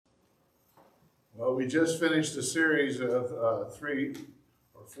Well, we just finished a series of three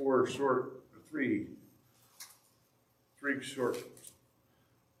short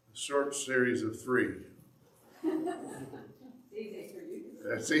series of three. It's easy for you to say.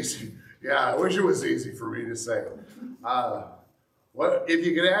 That's easy. Yeah, I wish it was easy for me to say. What if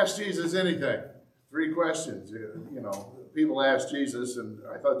you could ask Jesus anything? 3 questions. You know, people ask Jesus, and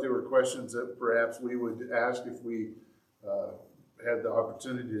I thought there were questions that perhaps we would ask if we had the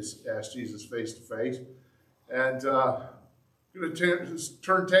opportunity to ask Jesus face to face. And I'm going to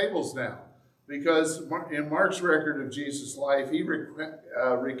turn tables now, because in Mark's record of Jesus' life, he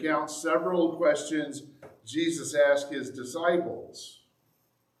recounts several questions Jesus asked his disciples.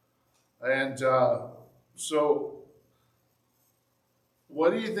 And so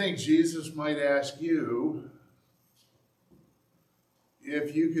what do you think Jesus might ask you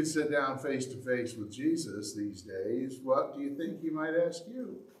if you could sit down face to face with Jesus these days? What do you think he might ask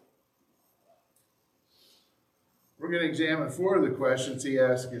you? We're going to examine 4 of the questions he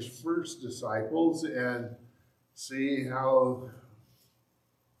asked his first disciples and see how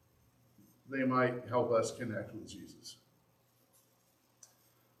they might help us connect with Jesus.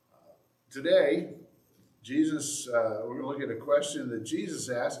 Today, we're going to look at a question that Jesus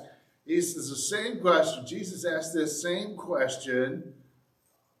asked. It's the same question. Jesus asked this same question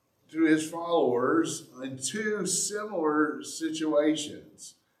to his followers in 2 similar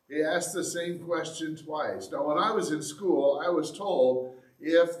situations. He asked the same question twice. Now, when I was in school, I was told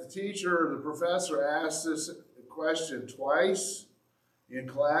if the teacher or the professor asked this question twice in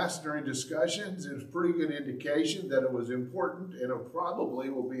class during discussions, it was a pretty good indication that it was important and it probably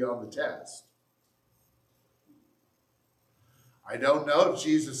will be on the test. I don't know if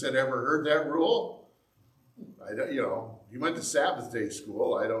Jesus had ever heard that rule. I don't, he went to Sabbath day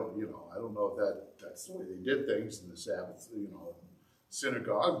school. I don't know if that's the way they did things in the Sabbath,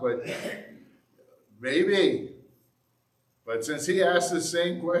 synagogue, but maybe. But since he asked the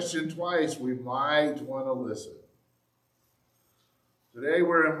same question twice, we might want to listen. Today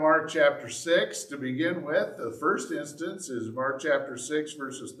we're in Mark chapter 6 to begin with. The first instance is Mark chapter 6,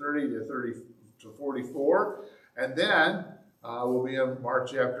 verses 30 to 44. And then we'll be in Mark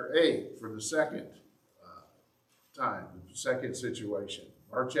chapter 8 for the second time, the second situation.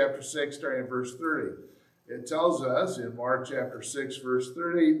 Mark chapter 6, starting in verse 30. It tells us in Mark chapter 6, verse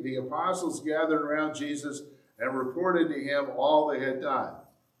 30, the apostles gathered around Jesus and reported to him all they had done.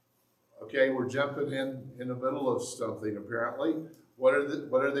 Okay, we're jumping in the middle of something apparently. What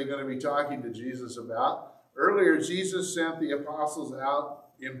are they going to be talking to Jesus about? Earlier, Jesus sent the apostles out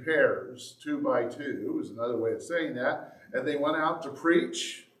in pairs, 2 by 2, is another way of saying that. And they went out to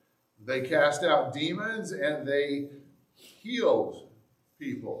preach. They cast out demons and they healed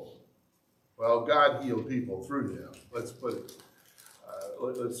people. Well, God healed people through them. Let's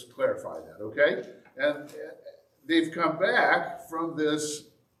clarify that, okay? And they've come back from this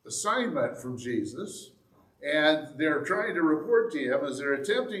assignment from Jesus, and they're trying to report to him. As they're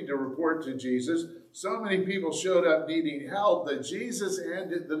attempting to report to Jesus, so many people showed up needing help that Jesus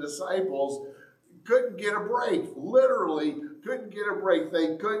and the disciples couldn't get a break. Literally couldn't get a break.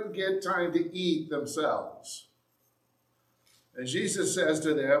 They couldn't get time to eat themselves. And Jesus says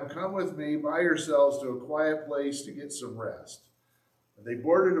to them, "Come with me by yourselves to a quiet place to get some rest." And they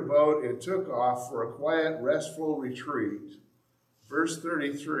boarded a boat and took off for a quiet, restful retreat. Verse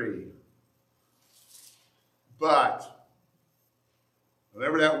 33. But,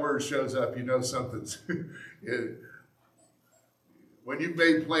 whenever that word shows up, you know something's... when you've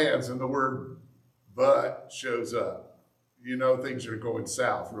made plans and the word "but" shows up, you know things are going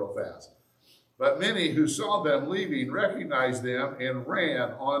south real fast. But many who saw them leaving recognized them and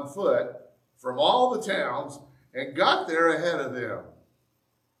ran on foot from all the towns and got there ahead of them.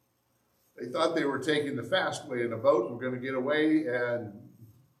 They thought they were taking the fast way in a boat and were going to get away, and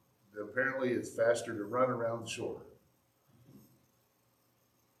apparently it's faster to run around the shore.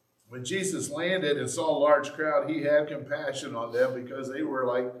 When Jesus landed and saw a large crowd, he had compassion on them because they were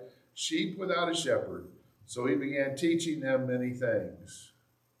like sheep without a shepherd. So he began teaching them many things.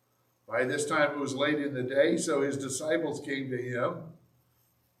 By this time it was late in the day, so his disciples came to him.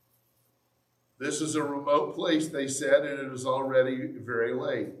 "This is a remote place," they said, "and it is already very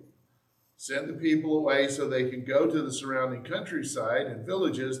late. Send the people away so they can go to the surrounding countryside and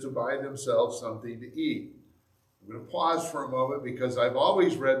villages to buy themselves something to eat." I'm going to pause for a moment because I've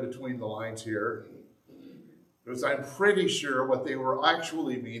always read between the lines here, because I'm pretty sure what they were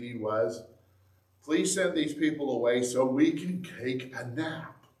actually meaning was, please send these people away so we can take a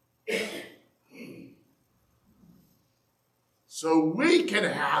nap. So we can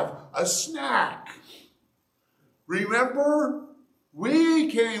have a snack. Remember We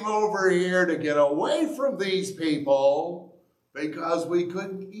came over here to get away from these people because we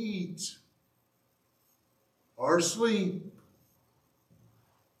couldn't eat or sleep.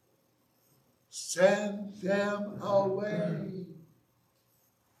 Send them away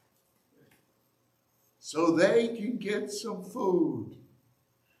so they can get some food.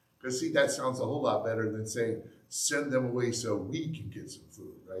 Because see, that sounds a whole lot better than saying, send them away so we can get some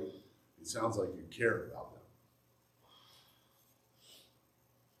food, right? It sounds like you care about them.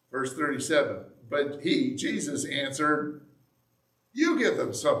 Verse 37, but he, Jesus, answered, you give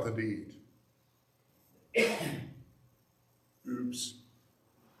them something to eat. Oops.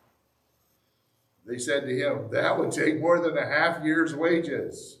 They said to him, that would take more than a half year's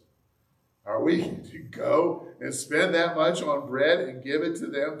wages. Are we to go and spend that much on bread and give it to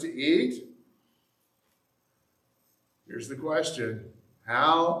them to eat? Here's the question.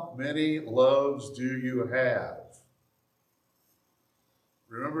 How many loaves do you have?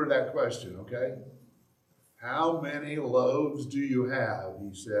 Remember that question, okay? How many loaves do you have?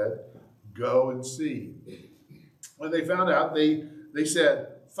 He said, go and see. When they found out, they said,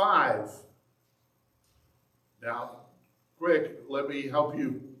 5. Now, quick, let me help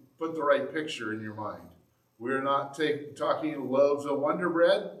you put the right picture in your mind. We're not talking loaves of Wonder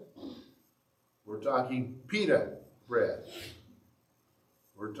Bread. We're talking pita bread.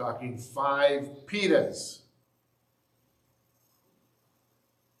 We're talking 5 pitas.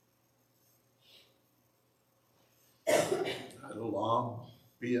 Not a long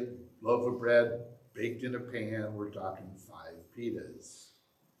loaf of bread baked in a pan. We're talking 5 pitas.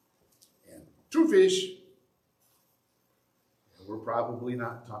 And 2 fish. And we're probably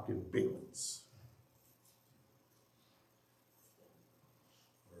not talking big ones.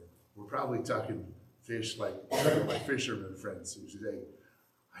 We're probably talking fish like my fisherman friends who say,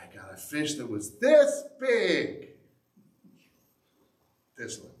 I got a fish that was this big.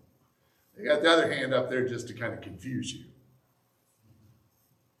 This one. They got the other hand up there just to kind of confuse you.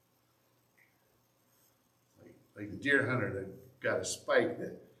 Like the deer hunter that got a spike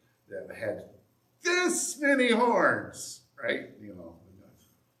that had this many horns, right? You know.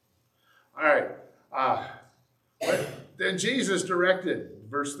 All right. But then Jesus directed,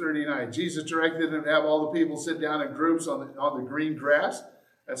 verse 39, Jesus directed them to have all the people sit down in groups on the green grass.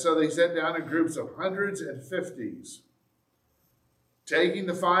 And so they sat down in groups of hundreds and fifties. Taking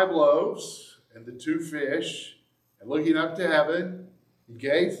the 5 loaves and the 2 fish, and looking up to heaven, he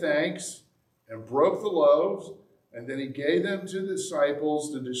gave thanks and broke the loaves, and then he gave them to the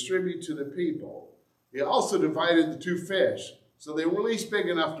disciples to distribute to the people. He also divided the 2 fish, so they were at least big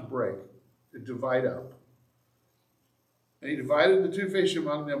enough to break, to divide up. And he divided the 2 fish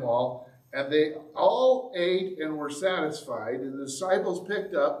among them all, and they all ate and were satisfied. And the disciples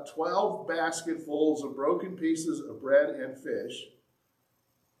picked up 12 basketfuls of broken pieces of bread and fish.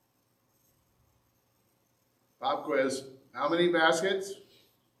 Pop quiz. How many baskets?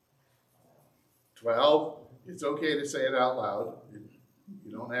 12. It's okay to say it out loud.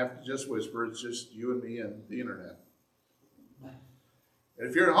 You don't have to just whisper. It's just you and me and the internet. And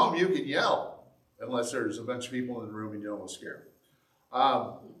if you're at home, you can yell, unless there's a bunch of people in the room and you don't want to scare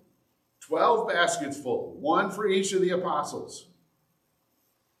them. 12 baskets full, 1 for each of the apostles.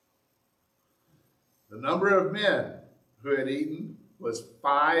 The number of men who had eaten was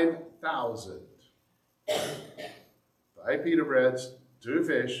 5,000. 5 pita breads, 2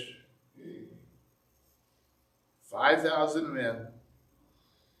 fish, 5,000 men,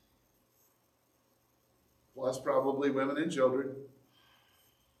 plus probably women and children.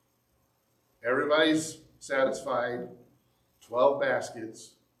 Everybody's satisfied. 12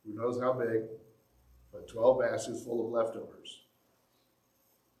 baskets, who knows how big, but 12 baskets full of leftovers.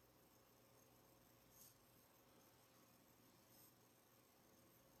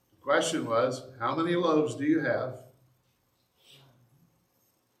 The question was, how many loaves do you have?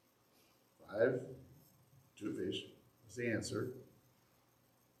 5, 2 fish was the answer.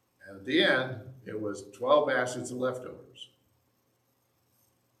 And at the end, it was 12 baskets of leftovers.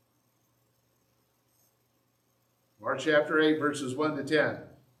 Mark chapter 8, verses 1 to 10.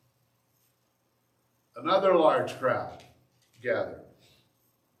 Another large crowd gathered.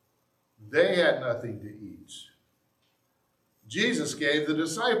 They had nothing to eat. Jesus gave the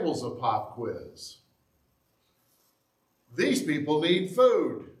disciples a pop quiz. These people need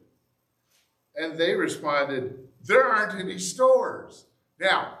food. And they responded, there aren't any stores.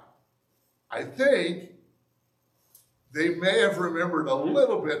 Now, I think they may have remembered a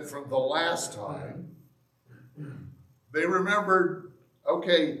little bit from the last time. They remembered,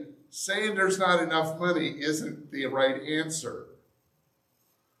 okay, saying there's not enough money isn't the right answer.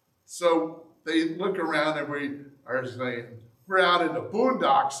 So they look around and we are saying, We're out in the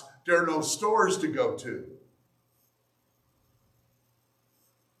boondocks. There are no stores to go to.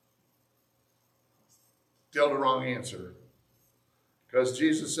 Still the wrong answer. Because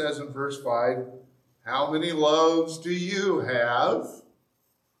Jesus says in verse 5, how many loaves do you have?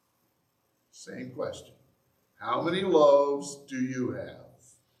 Same question. How many loaves do you have?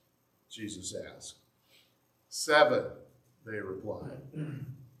 Jesus asked. 7, they replied. He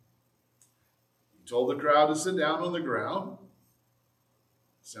told the crowd to sit down on the ground.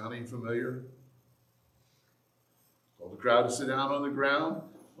 Sounding familiar? Told the crowd to sit down on the ground.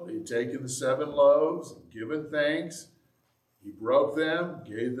 Well, he'd taken the 7 loaves and given thanks. He broke them,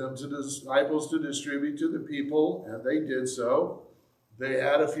 gave them to the disciples to distribute to the people, and they did so. They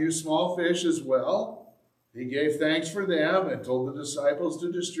had a few small fish as well. He gave thanks for them and told the disciples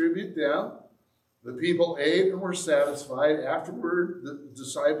to distribute them. The people ate and were satisfied. Afterward, the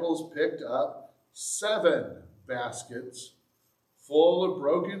disciples picked up 7 baskets full of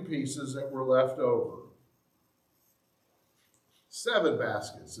broken pieces that were left over. 7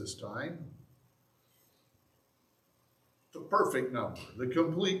 baskets this time. The perfect number, the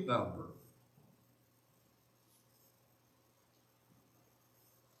complete number.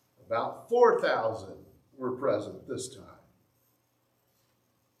 About 4,000 were present this time.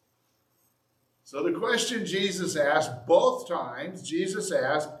 So the question Jesus asked, both times, Jesus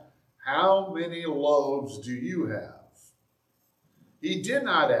asked, how many loaves do you have? He did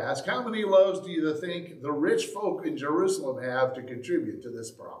not ask, how many loaves do you think the rich folk in Jerusalem have to contribute to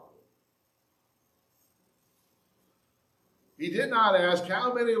this problem? He did not ask,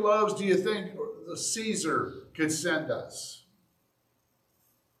 how many loaves do you think the Caesar could send us?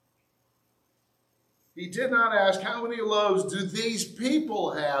 He did not ask, how many loaves do these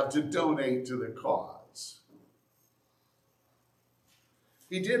people have to donate to the cause?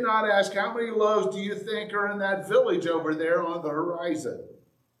 He did not ask, how many loaves do you think are in that village over there on the horizon?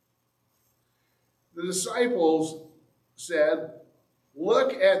 The disciples said,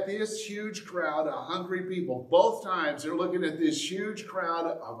 look at this huge crowd of hungry people. Both times they're looking at this huge crowd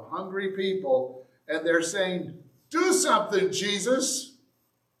of hungry people, and they're saying, do something, Jesus.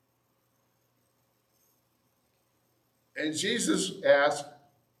 And Jesus asked,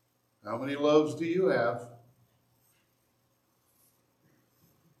 how many loaves do you have?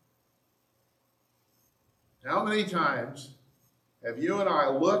 How many times have you and I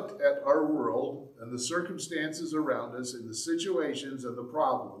looked at our world and the circumstances around us and the situations and the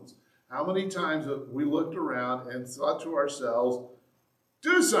problems? How many times have we looked around and thought to ourselves,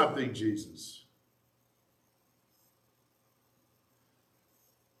 do something, Jesus?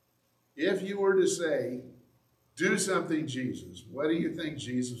 If you were to say, do something, Jesus, what do you think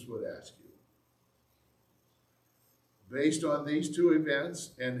Jesus would ask you? Based on these 2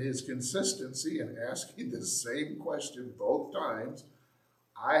 events and his consistency in asking the same question both times,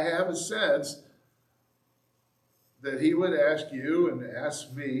 I have a sense that he would ask you and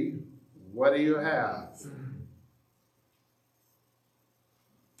ask me, what do you have?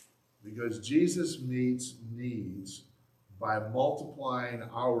 Because Jesus meets needs by multiplying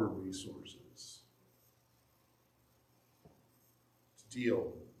our resources to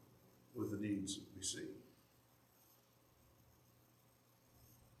deal with the needs that we see.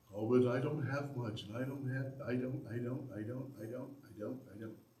 Oh, but I don't have much, and I don't.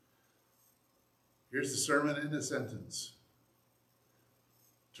 Here's the sermon in a sentence.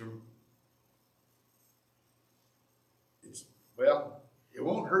 It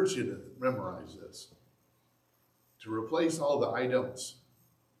won't hurt you to memorize this. To replace all the I don'ts.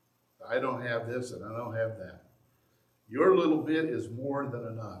 I don't have this and I don't have that. Your little bit is more than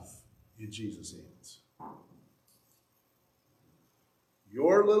enough in Jesus' hands.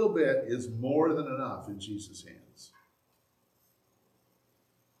 Your little bit is more than enough in Jesus' hands.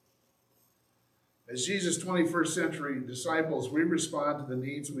 As Jesus' 21st century disciples, we respond to the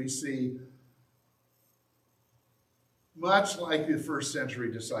needs we see much like the first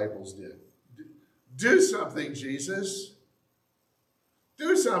century disciples did. Do something, Jesus.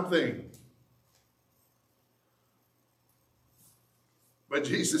 Do something. But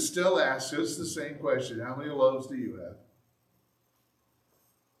Jesus still asks us the same question. How many loaves do you have?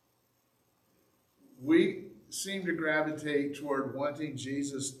 We seem to gravitate toward wanting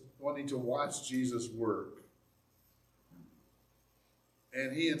to watch Jesus work.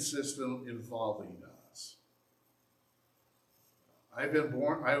 And he insists on involving us. I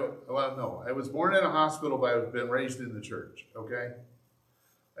was born in a hospital, but I've been raised in the church, okay?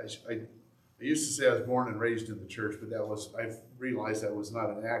 I used to say I was born and raised in the church, but I realized that was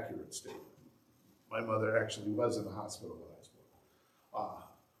not an accurate statement. My mother actually was in the hospital when I was born.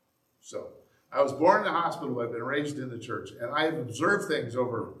 I was born in the hospital. I've been raised in the church, and I have observed things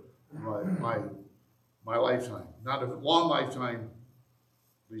over my lifetime. Not a long lifetime,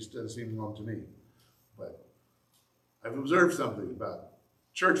 at least doesn't seem long to me. But I've observed something about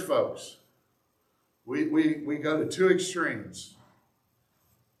church folks. We go to two extremes.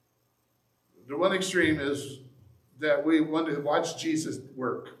 The one extreme is that we want to watch Jesus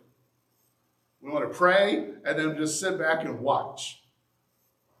work. We want to pray and then just sit back and watch.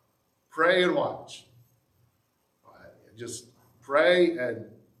 Pray and watch. Just pray and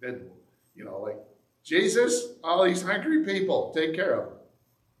then, like, Jesus, all these hungry people, take care of them.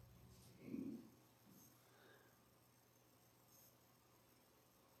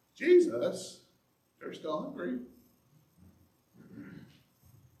 Jesus, they're still hungry.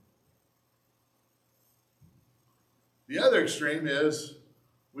 The other extreme is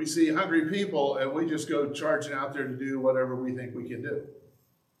we see hungry people and we just go charging out there to do whatever we think we can do.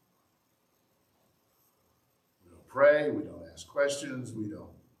 We don't pray, we don't ask questions, we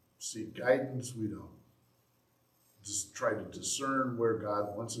don't seek guidance, we don't just try to discern where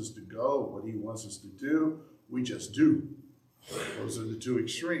God wants us to go, what he wants us to do. We just do. Those are the two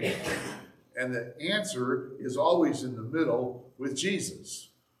extremes. And the answer is always in the middle with Jesus.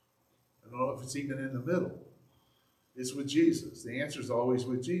 I don't know if it's even in the middle. It's with Jesus. The answer is always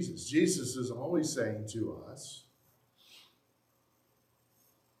with Jesus. Jesus is always saying to us,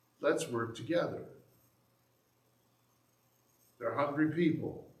 let's work together. There are hungry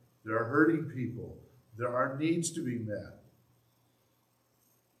people. There are hurting people. There are needs to be met.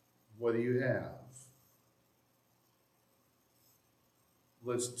 What do you have?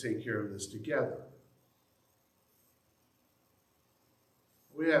 Let's take care of this together.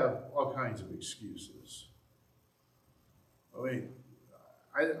 We have all kinds of excuses. I mean,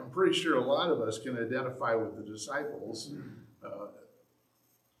 I'm pretty sure a lot of us can identify with the disciples.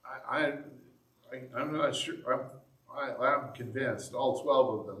 I'm not sure. I'm convinced all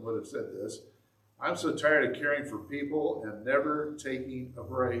 12 of them would have said this. I'm so tired of caring for people and never taking a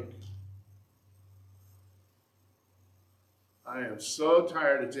break. I am so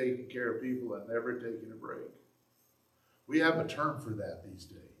tired of taking care of people and never taking a break. We have a term for that these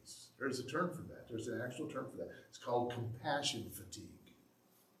days. There's a term for that. There's an actual term for that. It's called compassion fatigue.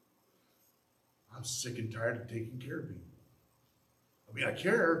 I'm sick and tired of taking care of people. I mean, I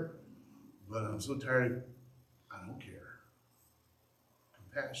care, but I'm so tired, I don't care.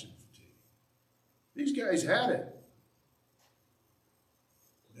 Compassion fatigue. These guys had it.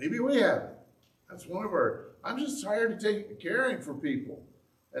 Maybe we have it. That's one of our, I'm just tired of caring for people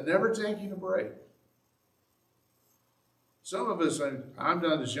and never taking a break. Some of us, I'm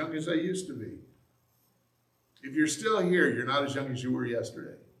not as young as I used to be. If you're still here, you're not as young as you were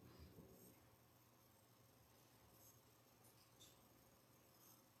yesterday.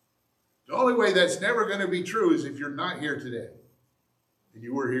 The only way that's never going to be true is if you're not here today and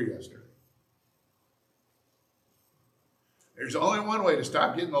you were here yesterday. There's only one way to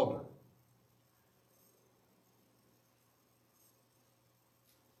stop getting older.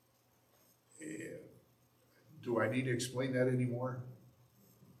 Do I need to explain that anymore?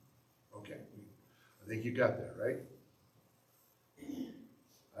 Okay, I think you got that, right?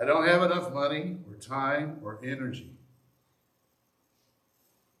 I don't have enough money or time or energy.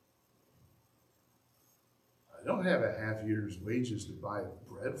 I don't have a half year's wages to buy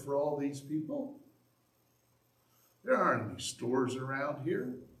bread for all these people. There aren't any stores around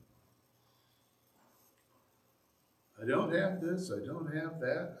here. I don't have this, I don't have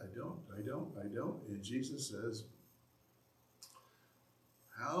that, I don't. And Jesus says,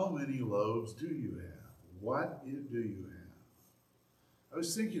 how many loaves do you have? What do you have? I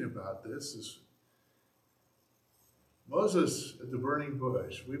was thinking about this as Moses at the burning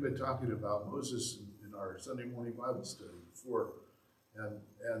bush. We've been talking about Moses in our Sunday morning Bible study before.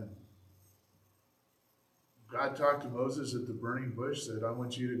 And God talked to Moses at the burning bush, said, I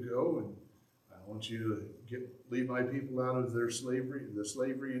want you to go and I want you to lead my people out of the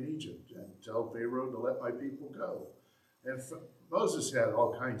slavery in Egypt, and tell Pharaoh to let my people go. And Moses had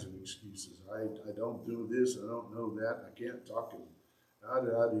all kinds of excuses. I don't do this, I don't know that, I can't talk to him.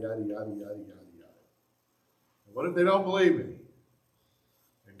 Yada, yada, yada, yada, yada, yada. What if they don't believe me?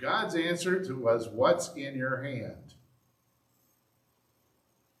 And God's answer was, what's in your hand?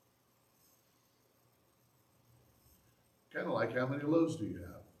 Kind of like, how many loaves do you have?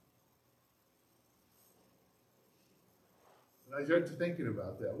 And I started thinking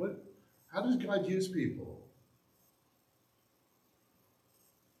about that. How does God use people?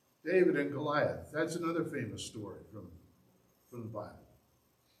 David and Goliath. That's another famous story from the Bible.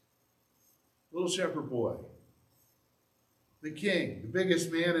 Little shepherd boy. the king, the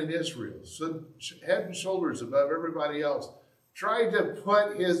biggest man in Israel, so head and shoulders above everybody else, tried to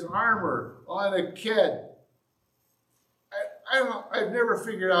put his armor on a kid. I don't know, I've never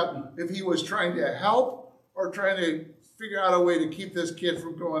figured out if he was trying to help or trying to figure out a way to keep this kid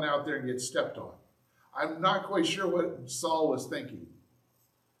from going out there and get stepped on. I'm not quite sure what Saul was thinking.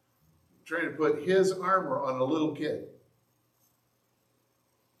 Trying to put his armor on a little kid.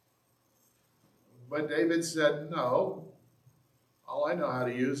 But David said, no, all I know how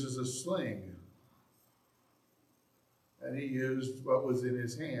to use is a sling. And he used what was in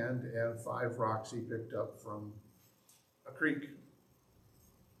his hand and 5 rocks he picked up from a creek.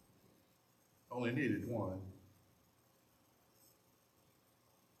 Only needed one.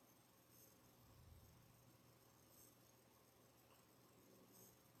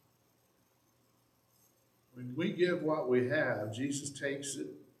 When we give what we have, Jesus takes it,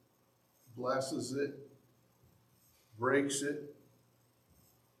 blesses it, breaks it,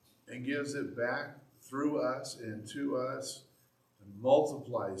 and gives it back through us and to us, and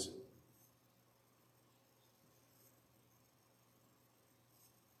multiplies it.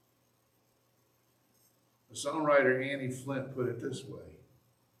 The songwriter Annie Flint put it this way: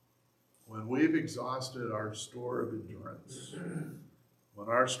 when we've exhausted our store of endurance, when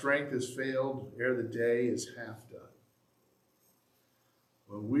our strength has failed ere the day is half done,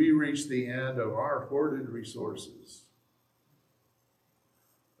 when we reach the end of our hoarded resources,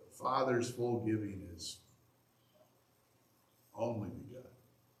 the Father's full giving is only begun.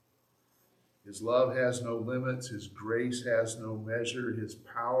 His love has no limits, his grace has no measure, his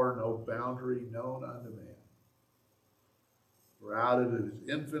power no boundary known unto man. For out of his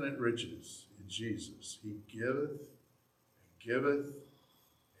infinite riches in Jesus, he giveth and giveth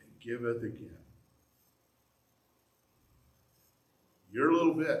and giveth again. Your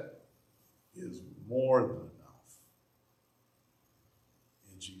little bit is more than enough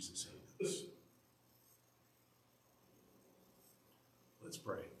in Jesus' hands. Let's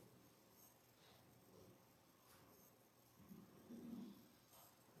pray.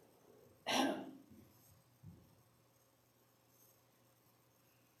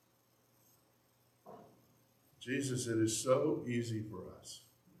 Jesus, it is so easy for us.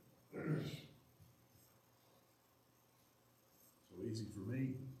 So easy for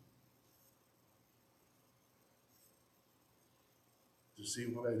me to see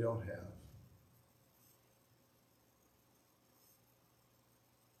what I don't have.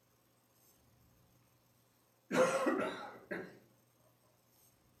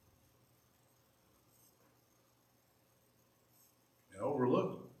 And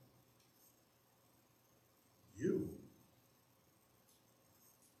overlook you.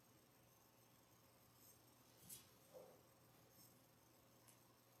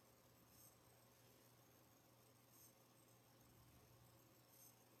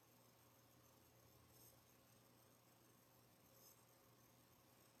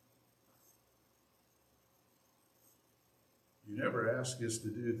 You never ask us to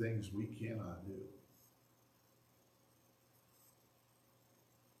do things we cannot do.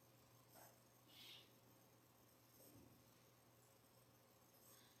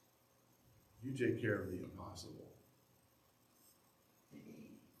 You take care of the impossible.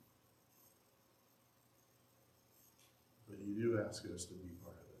 But you do ask us to be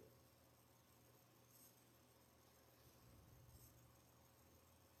part of it.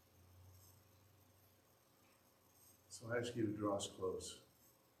 So I ask you to draw us close.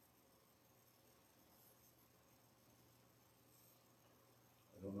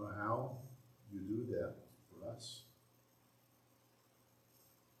 I don't know how you do that for us.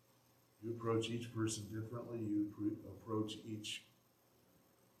 You approach each person differently. You approach each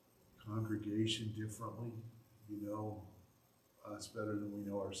congregation differently. You know us better than we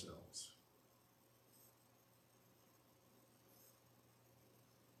know ourselves.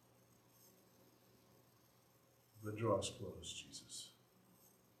 But draw us close, Jesus.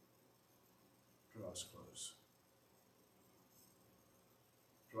 Draw us close.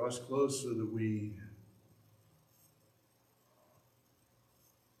 Draw us close so that we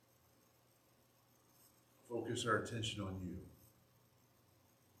focus our attention on you.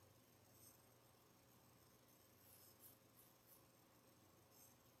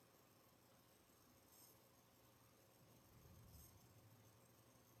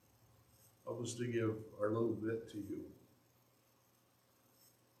 Help us to give our little bit to you.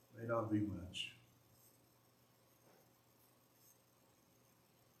 May not be much.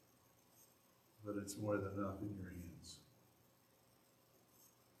 But it's more than enough in your hands.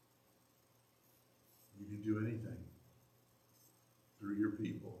 You can do anything through your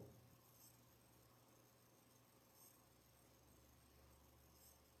people.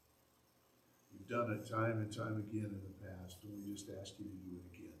 done it time and time again in the past, and we just ask you to do it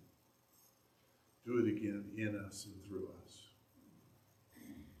again. Do it again in us and through us.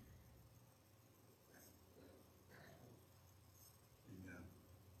 Amen.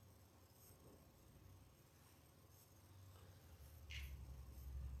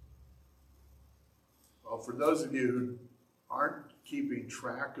 Well, for those of you who aren't keeping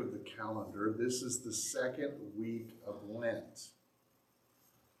track of the calendar, this is the second week of Lent.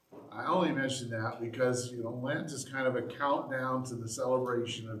 I only mention that because, Lent is kind of a countdown to the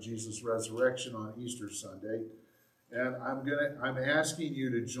celebration of Jesus' resurrection on Easter Sunday. And I'm asking you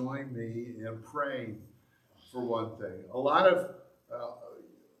to join me in praying for one thing. A lot of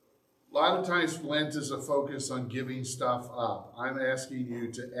times Lent is a focus on giving stuff up. I'm asking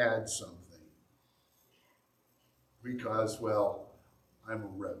you to add something. Because, I'm a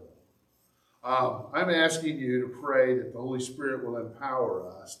rebel. I'm asking you to pray that the Holy Spirit will empower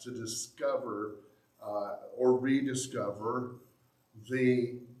us to discover or rediscover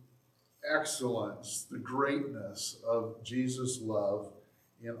the excellence, the greatness of Jesus' love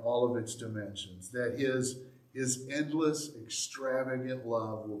in all of its dimensions. That his endless, extravagant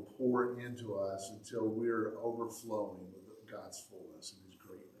love will pour into us until we're overflowing with God's fullness and his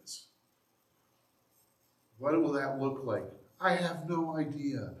greatness. What will that look like? I have no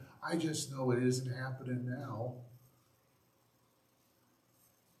idea. I just know it isn't happening now.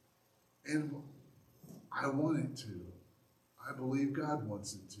 And I want it to. I believe God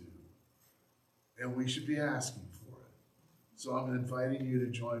wants it to. And we should be asking for it. So I'm inviting you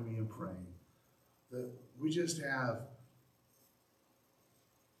to join me in praying that we just have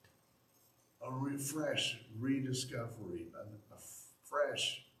a rediscovery, a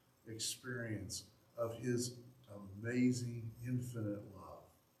fresh experience of his amazing, infinite love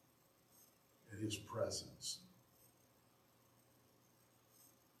and his presence.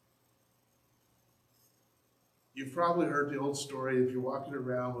 You've probably heard the old story, if you're walking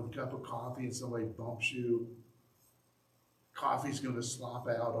around with a cup of coffee and somebody bumps you, coffee's going to slop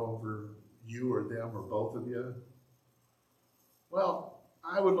out over you or them or both of you. Well,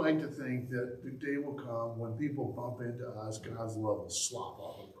 I would like to think that the day will come when people bump into us, God's love will slop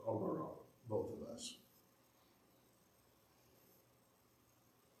over both of us.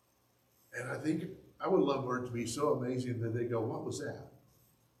 And I would love for it to be so amazing that they go, what was that?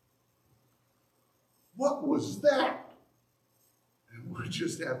 What was that? And we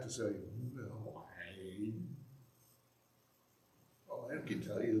just have to say, no, all I can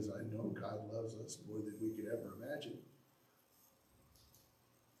tell you is I know God loves us more than we could ever imagine.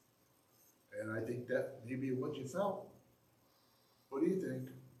 And I think that may be what you felt. What do you think?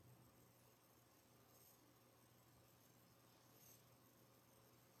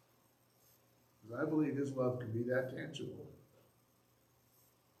 Because I believe his love can be that tangible.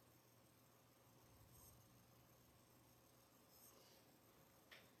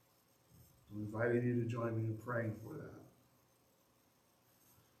 I'm inviting you to join me in praying for that.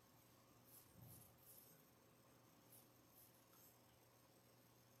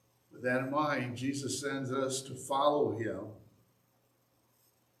 With that in mind, Jesus sends us to follow him,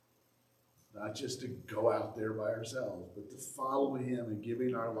 not just to go out there by ourselves, but to follow him in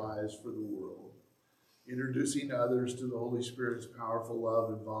giving our lives for the world. Introducing others to the Holy Spirit's powerful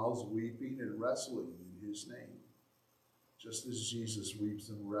love involves weeping and wrestling in his name, just as Jesus weeps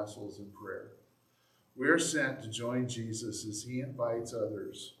and wrestles in prayer. We're sent to join Jesus as he invites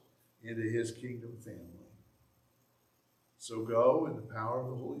others into his kingdom family. So go in the power of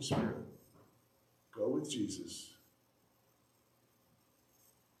the Holy Spirit. Go with Jesus.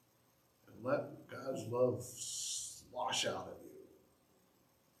 And let God's love slosh out of you.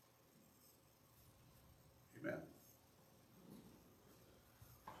 Amen.